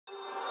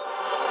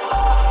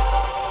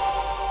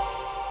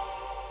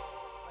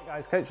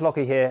It's Coach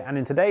Lockey here, and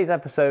in today's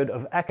episode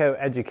of ECCO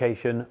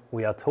Education,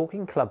 we are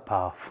talking club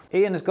path.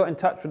 Ian has got in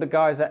touch with the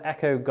guys at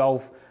ECCO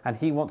Golf, and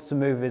he wants to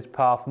move his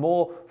path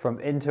more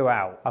from in to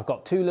out. I've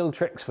got two little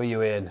tricks for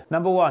you, Ian.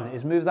 Number one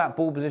is move that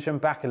ball position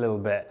back a little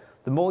bit.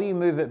 The more you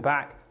move it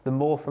back, the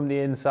more from the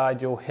inside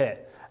you'll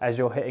hit, as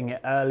you're hitting it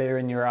earlier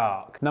in your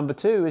arc. Number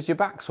two is your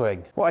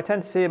backswing. What I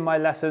tend to see in my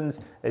lessons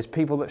is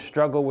people that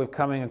struggle with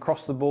coming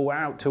across the ball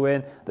out to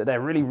in, that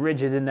they're really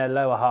rigid in their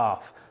lower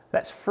half.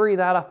 Let's free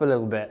that up a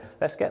little bit.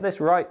 Let's get this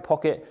right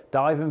pocket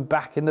diving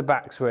back in the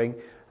backswing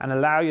and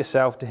allow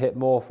yourself to hit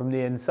more from the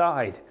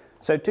inside.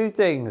 So two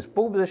things,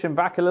 ball position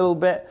back a little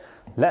bit.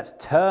 Let's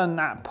turn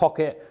that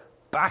pocket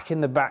back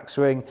in the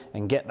backswing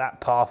and get that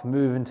path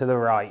moving to the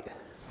right.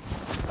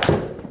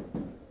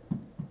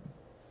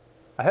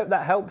 I hope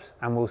that helps,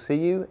 and we'll see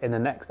you in the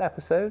next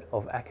episode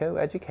of ECCO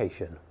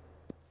Education.